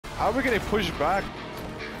How are we getting pushed back?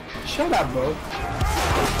 Shut up, bro.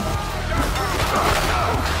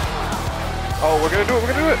 Oh, we're gonna do it,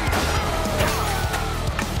 we're gonna do it!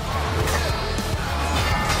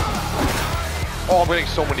 Oh, I'm getting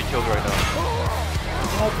so many kills right now.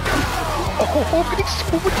 Oh, I'm getting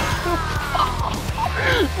so many kills!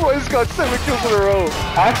 Bro, I just got 7 kills in a row!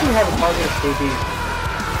 I actually have a positive KD.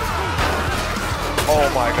 Oh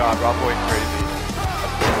my god, bro, I'm going crazy.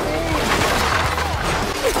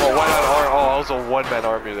 Oh, one-man army. Oh, I was a one-man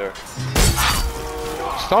army there.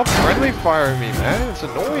 Stop friendly firing me, man. It's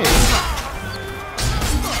annoying.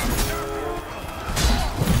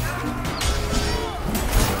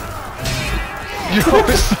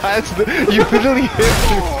 You literally hit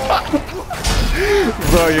me.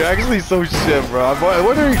 Bro, you're actually so shit, bro. I'm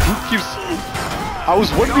wondering who keeps... I was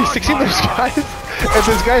 1v16 those guys, and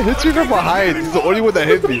this guy hits me from behind. He's the only one that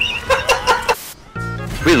hit me.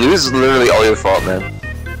 We lose is literally all your fault, man.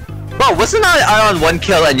 Bro, wasn't I on 1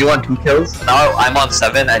 kill and you on 2 kills? Now I'm on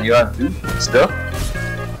 7 and you're on 2 still?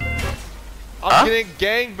 I'm getting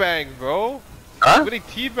gangbanged, bro. I'm getting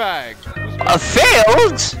teabagged.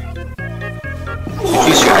 Failed?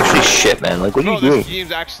 Jeez, you're actually shit, man. Like, what are you doing? This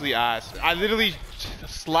game's actually ass. I literally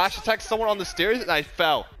slash attacked someone on the stairs and I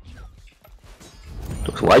fell.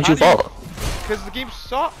 Why'd you fall? Because the game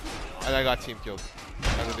sucked. And I got team killed.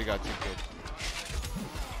 I literally got team killed.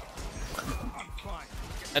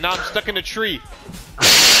 And now I'm stuck in a tree.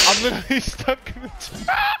 I'm literally stuck in a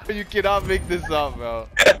tree. You cannot make this up, bro.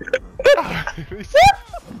 Yeah,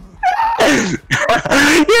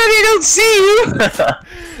 they don't see you!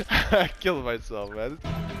 I killed myself, man.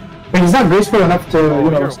 But he's not graceful enough to, you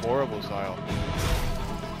know. You're horrible, Sile.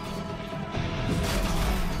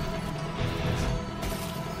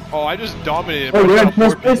 Oh, I just dominated. Oh, you're in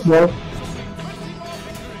first place, bro.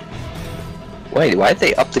 Wait, why'd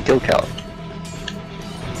they up the kill count?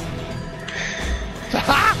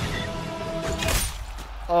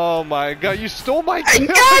 Oh my god, you stole my kill! I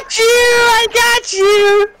got you! I got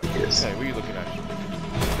you! Yes. Hey, what are you looking at?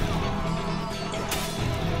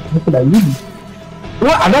 Look at you.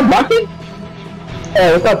 What? I'm not blocking?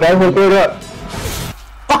 Hey, what's up, man? We'll throw it up.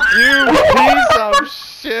 You piece of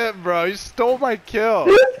shit, bro. You stole my kill.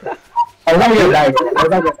 I'm not gonna die.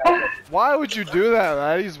 Why would you do that,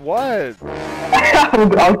 man? He's what?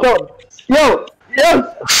 I'll kill. Yo! Yo! Yo,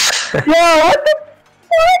 what the fuck?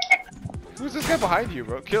 Who's this guy behind you,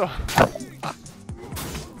 bro? Kill him.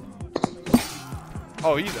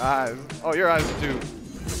 Oh, he's eyes. Oh, your eyes too.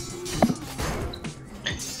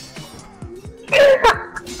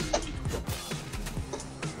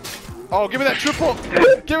 Oh, give me that triple!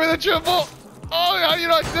 Give me the triple! Oh, how you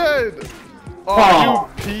not dead? Oh,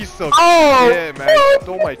 you piece of shit, man. You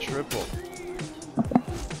stole my triple.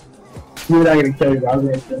 You're not gonna kill you, I'm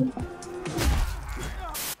gonna kill you.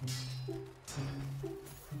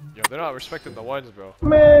 Yo, they're not respecting the ones, bro.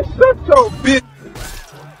 Man, shut your bitch!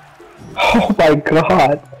 Oh my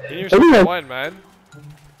god. Can you respect the one, man?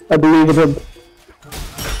 I believe in him.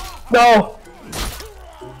 No!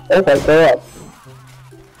 Okay, go up.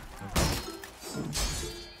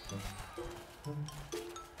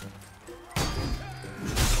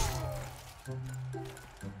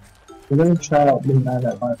 We're gonna try out being mad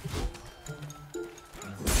at Mark.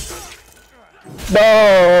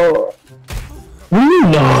 No!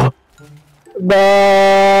 No! No!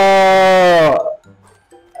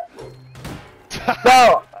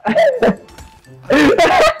 No!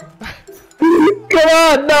 Come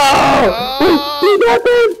on, no! He got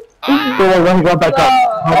this! Don't worry, he got back up.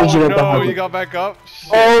 How did you get no, you got back up?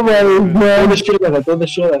 Shit. Oh my god. Throw the shit at him, throw the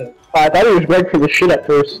shit at him. I thought he was going for the shit at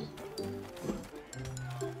first.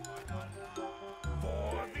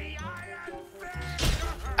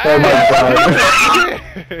 Oh my god.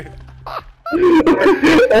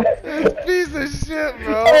 Piece of shit,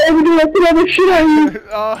 bro. Oh, I'm gonna throw the shit at you.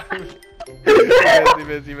 Oh.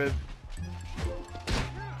 He missed.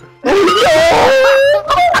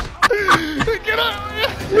 Get up!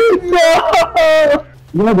 No!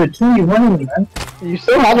 You have a 2v1, man. You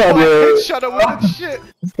still have a Shut up with that shit!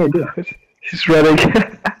 This guy do it. He's running. I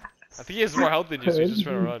think he has more health than you, so he's just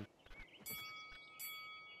trying to run.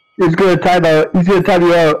 He's gonna time out. He's gonna time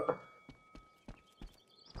you out.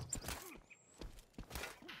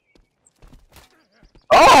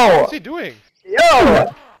 Oh! What's he doing? Yo!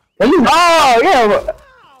 What you? Oh, yeah!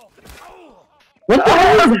 What the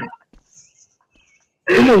hell is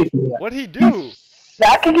that? What'd he do?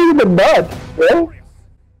 Smacking you in the nuts, bro.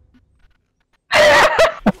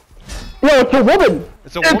 Yo, it's a woman!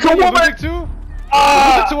 It's a woman you're losing to?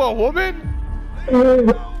 Losing to a woman?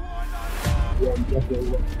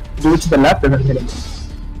 Do it to the left and then hit him.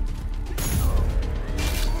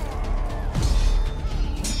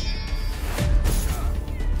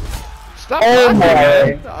 Stop Oh laughing, my.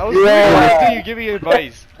 man. I was listening to you giving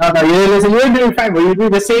advice. No, you listen. You're doing fine, but you're doing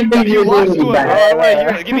the same thing You you're lost doing. to him, bro. I don't wanna hear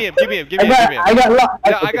it. Give me him. I got lost.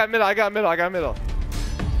 Yeah, I got middle.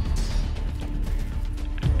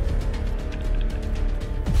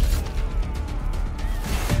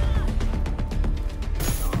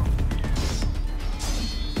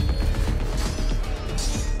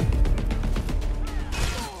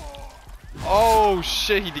 Oh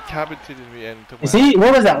shit, he decapitated me and took my... You see?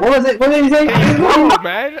 What was that? What was it? What did he say? He's low,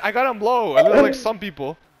 man. I got him low. I look like some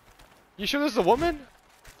people. You sure this is a woman?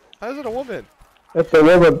 How is it a woman? That's a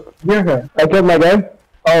woman. Hear her. I killed my guy.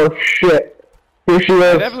 Oh shit. Here she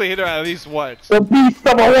I is. definitely hit her at least once. The beast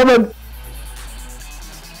of a woman.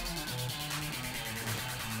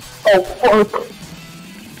 Oh fuck.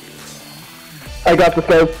 I got this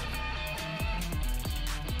guy.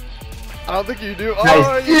 I don't think you do. Nice.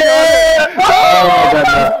 Oh, you Yeah! got Oh my it.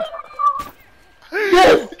 god,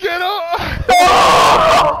 Yes! Get up!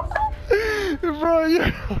 Oh! Bro,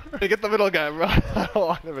 you get the middle guy, bro. I don't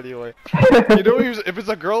want him anyway. You know, if it's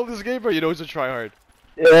a girl in this game, bro, you know it's a tryhard.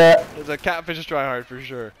 Yeah. It's a catfish is tryhard for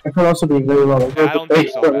sure. I could also be very well. Yeah, I don't think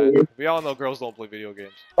so, man. We all know girls don't play video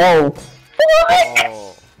games. Oh.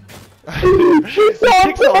 Oh. He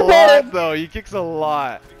kicks a lot, though. He kicks a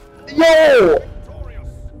lot. Yo!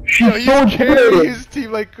 She's Yo, he's so carrying good. his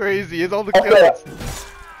team like crazy. He has all the Okay. kills.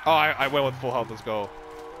 Oh, I went with full health. Let's go.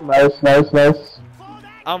 Nice.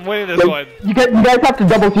 I'm winning this one. You guys have to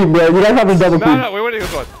double team, bro. You guys have to double team. No, we're winning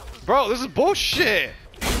this one. Bro, this is bullshit.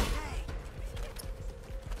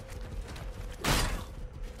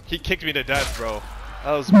 He kicked me to death, bro.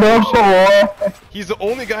 That was bullshit. No. He's the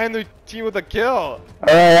only guy in the team with a kill.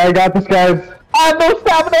 Alright, I got this, guys. I have no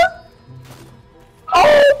stamina.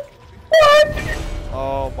 Oh, what?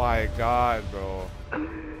 Oh my god, bro.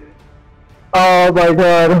 Oh my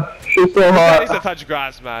god. She's so He needs to hot. touch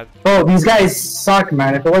grass, man. Oh, these guys suck,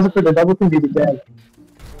 man. If it wasn't for the double team, they'd be dead.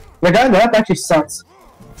 The guy on the left actually sucks.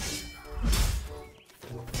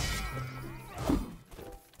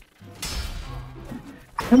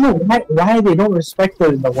 I don't know why they don't respect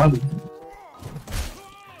the one.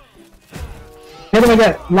 Hit him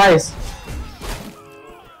again. Nice.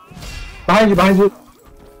 Behind you.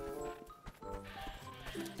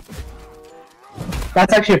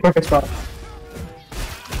 That's actually a perfect spot.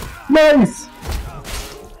 Nice.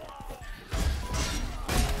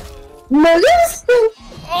 Nice.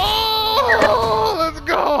 Oh, let's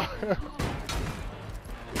go.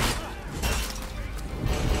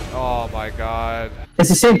 Oh my god. It's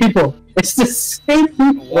the same people. It's the same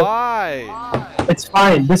people. Why? It's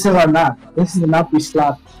fine. This is our map. This is the map we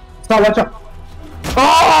slap. Stop, watch out. Oh,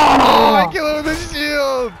 I Oh! kill him with the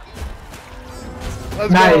shield.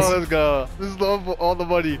 Nice. Let's go. This is all the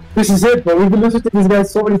money. This is it, bro. We've been listening to these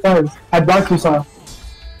guys so many times. I blocked you, son.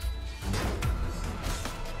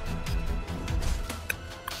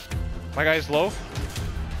 My guy's low.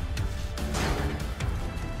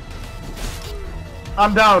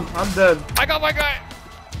 I'm down. I'm dead. I got my guy.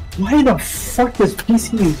 Why the fuck does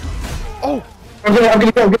PC? Oh. I'm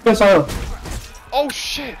gonna go. Get this oil. Oh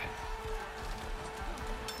shit.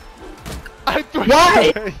 I threw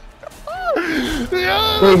Why? Yeah,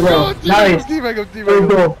 There you go. let's go. Nice. Team, There you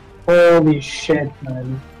go. Holy shit,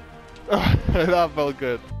 man. That felt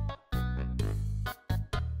good.